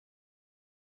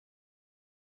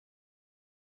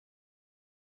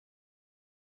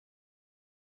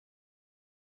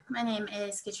My name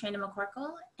is Katrina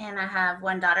McCorkle, and I have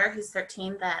one daughter who's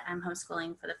 13 that I'm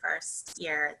homeschooling for the first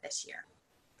year this year.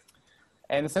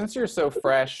 And since you're so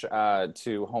fresh to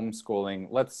homeschooling,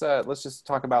 let's just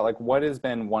talk about like what has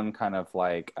been one kind of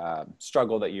like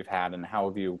struggle that you've had, and how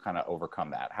have you kind of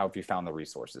overcome that? How have you found the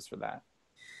resources for that?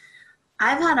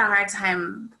 I've had a hard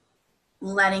time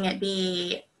letting it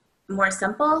be more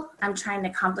simple. I'm trying to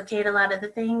complicate a lot of the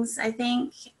things, I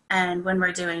think. And when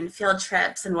we're doing field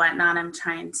trips and whatnot, I'm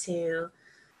trying to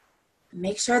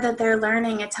make sure that they're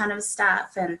learning a ton of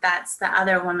stuff. And that's the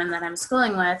other woman that I'm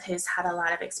schooling with who's had a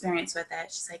lot of experience with it.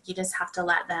 She's like, you just have to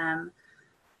let them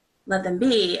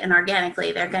be, and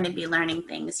organically they're going to be learning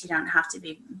things. You don't have to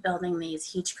be building these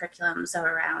huge curriculums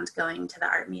around going to the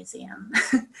art museum.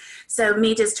 So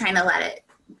me just trying to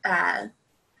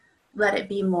let it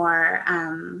be more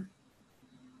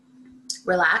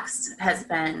relaxed has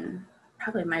been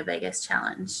probably my biggest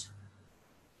challenge.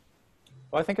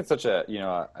 Well, I think it's such a,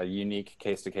 a unique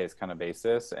case-to-case kind of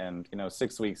basis. And,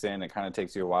 6 weeks in, it kind of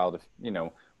takes you a while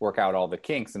to, work out all the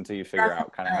kinks until you figure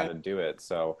out kind of how to do it.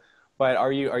 So, but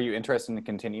are you interested in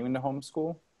continuing to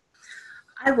homeschool?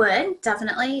 I would,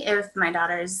 definitely, if my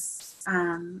daughter's,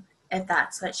 if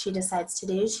that's what she decides to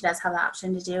do. She does have the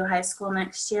option to do high school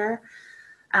next year.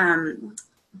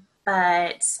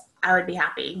 But I would be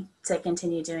happy to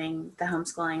continue doing the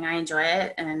homeschooling. I enjoy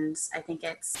it, and I think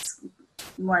it's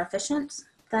more efficient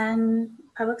than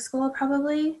public school,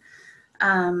 probably.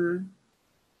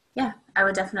 Yeah, I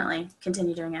would definitely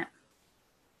continue doing it.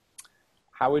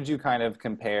 How would you kind of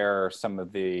compare some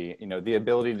of the, the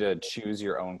ability to choose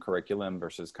your own curriculum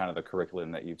versus kind of the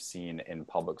curriculum that you've seen in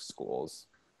public schools?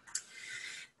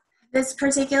 This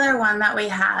particular one that we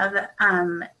have,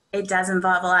 it does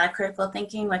involve a lot of critical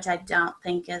thinking, which I don't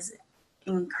think is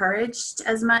encouraged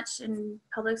as much in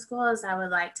public school as I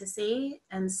would like to see.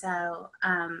 And so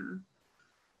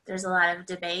there's a lot of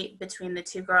debate between the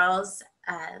two girls,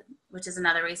 which is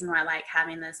another reason why I like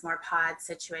having this more pod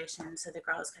situation, so the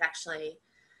girls could actually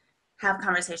have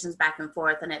conversations back and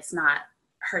forth, and it's not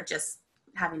her just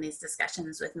having these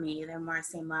discussions with me. They're more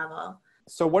same level.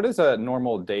 So what does a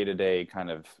normal day-to-day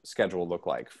kind of schedule look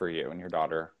like for you and your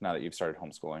daughter now that you've started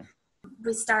homeschooling?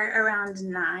 We start around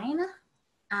 9,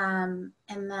 and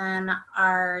then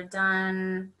are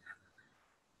done,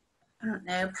 I don't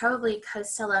know, probably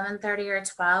close to 11:30 or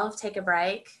 12, take a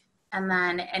break. And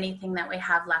then anything that we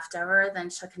have left over, then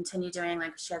she'll continue doing,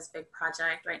 like she has a big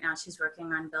project. Right now she's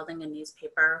working on building a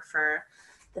newspaper for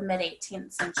the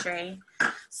mid-18th century.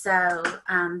 So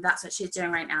that's what she's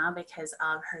doing right now because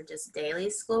all of her just daily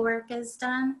schoolwork is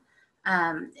done.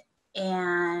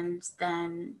 And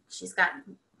then she's got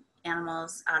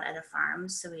animals out at a farm.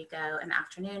 So we go in the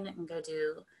afternoon and go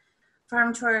do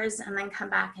farm chores and then come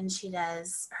back and she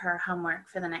does her homework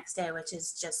for the next day, which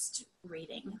is just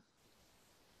reading.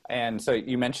 And so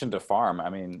you mentioned a farm. I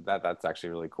mean, that's actually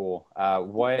really cool.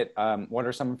 What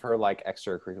are some of her like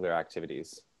extracurricular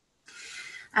activities?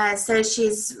 So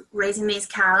she's raising these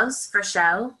cows for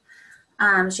show.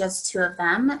 She has 2 of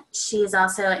them. She's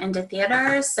also into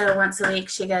theater. So once a week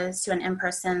she goes to an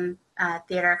in-person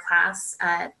theater class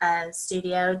at a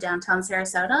studio downtown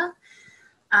Sarasota.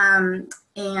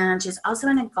 And she's also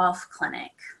in a golf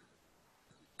clinic,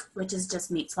 which is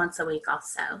just meets once a week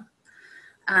also.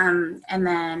 And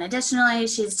then additionally,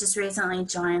 she's just recently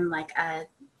joined like a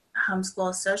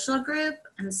homeschool social group.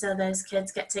 And so those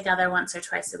kids get together once or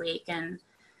twice a week and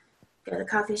go to the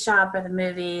coffee shop or the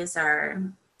movies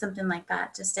or something like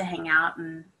that, just to hang out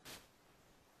and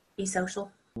be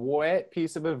social. What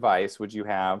piece of advice would you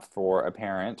have for a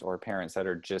parent or parents that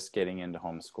are just getting into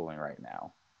homeschooling right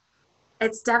now?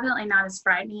 It's definitely not as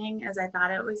frightening as I thought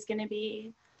it was going to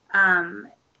be.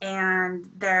 And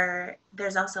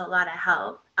there's also a lot of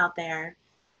help out there.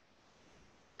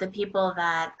 The people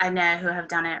that I know who have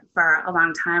done it for a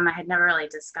long time, I had never really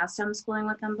discussed homeschooling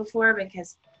with them before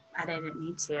because I didn't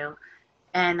need to.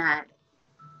 And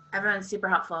everyone's super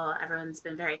helpful. Everyone's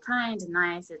been very kind and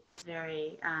nice. It's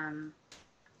very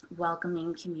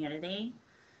welcoming community.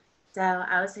 So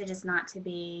I would say just not to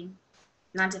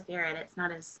fear it. It's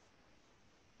not as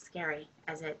scary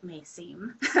as it may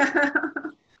seem.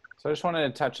 So I just wanted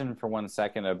to touch in for 1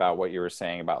 second about what you were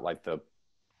saying about like the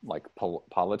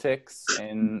politics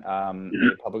in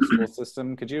the public school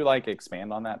system. Could you like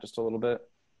expand on that just a little bit?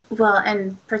 Well,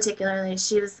 and particularly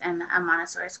she was in a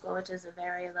Montessori school, which is a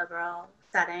very liberal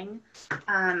setting.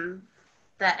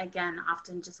 That again,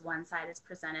 often just one side is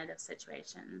presented of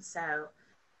situations. So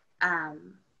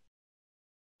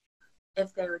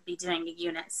if they would be doing a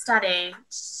unit study,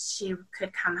 she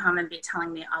could come home and be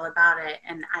telling me all about it,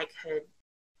 and I could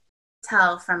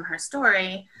tell from her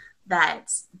story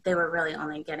that they were really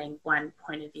only getting one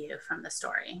point of view from the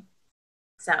story.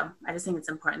 So I just think it's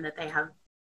important that they have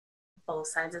both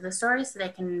sides of the story so they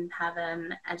can have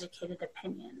an educated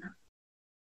opinion.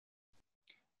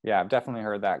 Yeah, I've definitely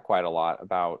heard that quite a lot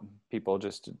about people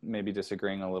just maybe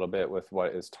disagreeing a little bit with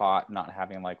what is taught, not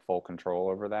having like full control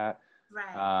over that,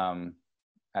 Right. um,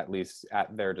 at least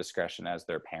at their discretion as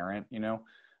their parent, you know.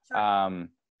 Sure.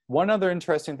 One other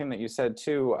interesting thing that you said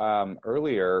too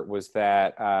earlier was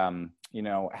that, you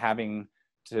know, having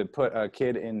to put a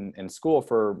kid in school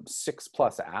for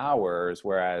 6+ hours,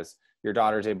 whereas your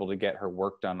daughter's able to get her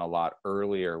work done a lot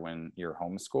earlier when you're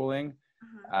homeschooling.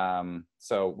 Mm-hmm.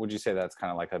 So would you say that's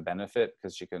kind of like a benefit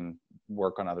because she can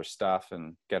work on other stuff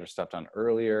and get her stuff done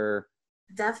earlier?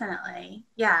 Definitely.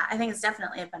 Yeah, I think it's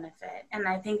definitely a benefit. And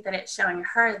I think that it's showing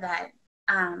her that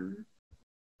um,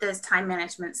 those time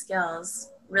management skills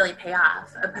really pay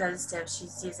off, opposed to if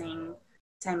she's using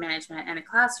time management in a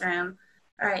classroom.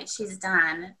 All right, she's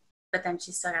done, but then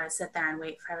she's still got to sit there and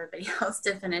wait for everybody else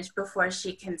to finish before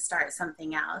she can start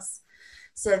something else.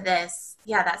 So this,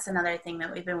 yeah, that's another thing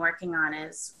that we've been working on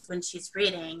is when she's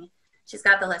reading, she's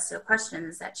got the list of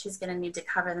questions that she's going to need to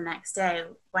cover the next day.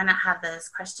 Why not have those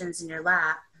questions in your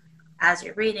lap as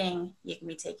you're reading? You can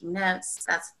be taking notes.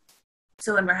 That's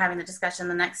so when we're having the discussion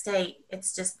the next day,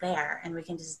 it's just there and we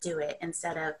can just do it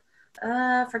instead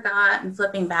of forgot and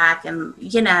flipping back and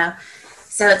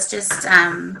so it's just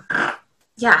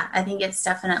yeah, I think it's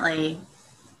definitely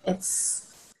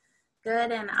it's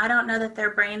good. And I don't know that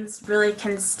their brains really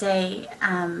can stay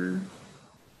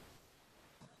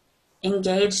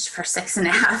engaged for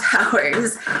 6.5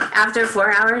 hours. After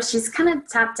 4 hours, she's kind of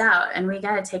tapped out and we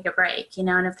got to take a break,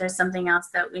 and if there's something else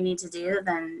that we need to do,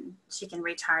 then she can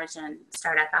recharge and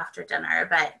start up after dinner.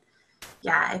 But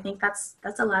yeah, I think that's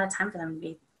a lot of time for them to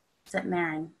be sitting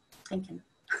there and thinking.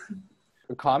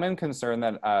 A common concern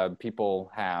that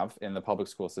people have in the public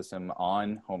school system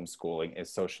on homeschooling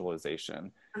is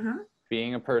socialization. Mm-hmm.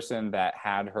 Being a person that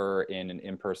had her in an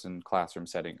in-person classroom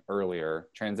setting earlier,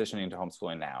 transitioning to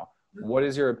homeschooling now, what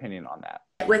is your opinion on that?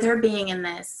 With her being in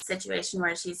this situation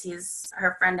where she sees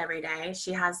her friend every day,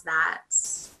 she has that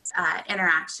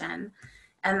interaction.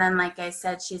 And then, like I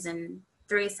said, she's in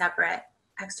 3 separate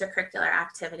extracurricular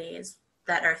activities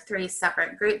that are 3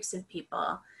 separate groups of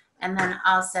people. And then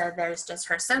also there's just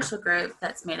her social group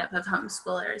that's made up of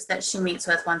homeschoolers that she meets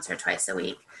with once or twice a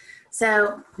week.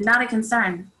 So not a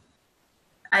concern.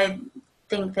 I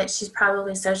think that she's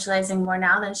probably socializing more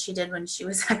now than she did when she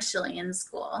was actually in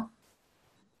school.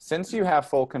 Since you have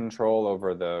full control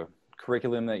over the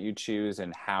curriculum that you choose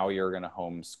and how you're going to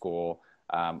homeschool,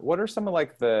 what are some of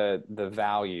like the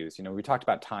values? We talked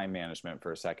about time management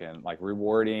for a second, like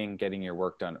rewarding, getting your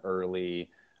work done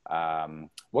early.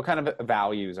 What kind of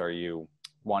values are you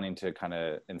wanting to kind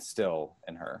of instill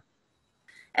in her?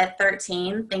 At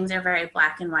 13, things are very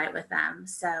black and white with them.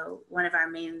 So one of our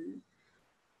main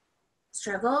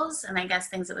struggles, and I guess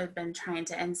things that we've been trying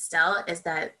to instill, is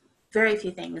that very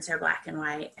few things are black and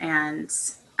white, and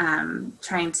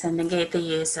trying to negate the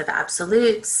use of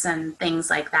absolutes and things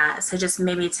like that. So just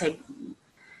maybe to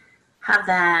have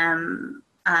them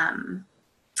have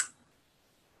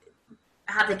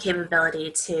the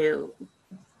capability to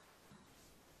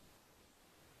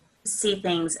see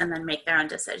things and then make their own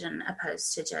decision,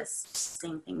 opposed to just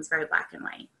seeing things very black and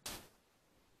white.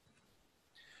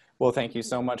 Well, thank you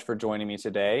so much for joining me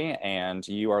today. And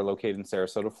you are located in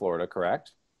Sarasota, Florida,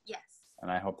 correct? Yes.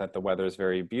 And I hope that the weather is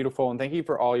very beautiful. And thank you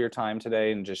for all your time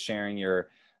today and just sharing your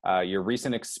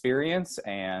recent experience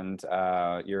and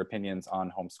your opinions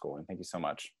on homeschooling. Thank you so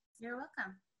much. You're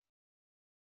welcome.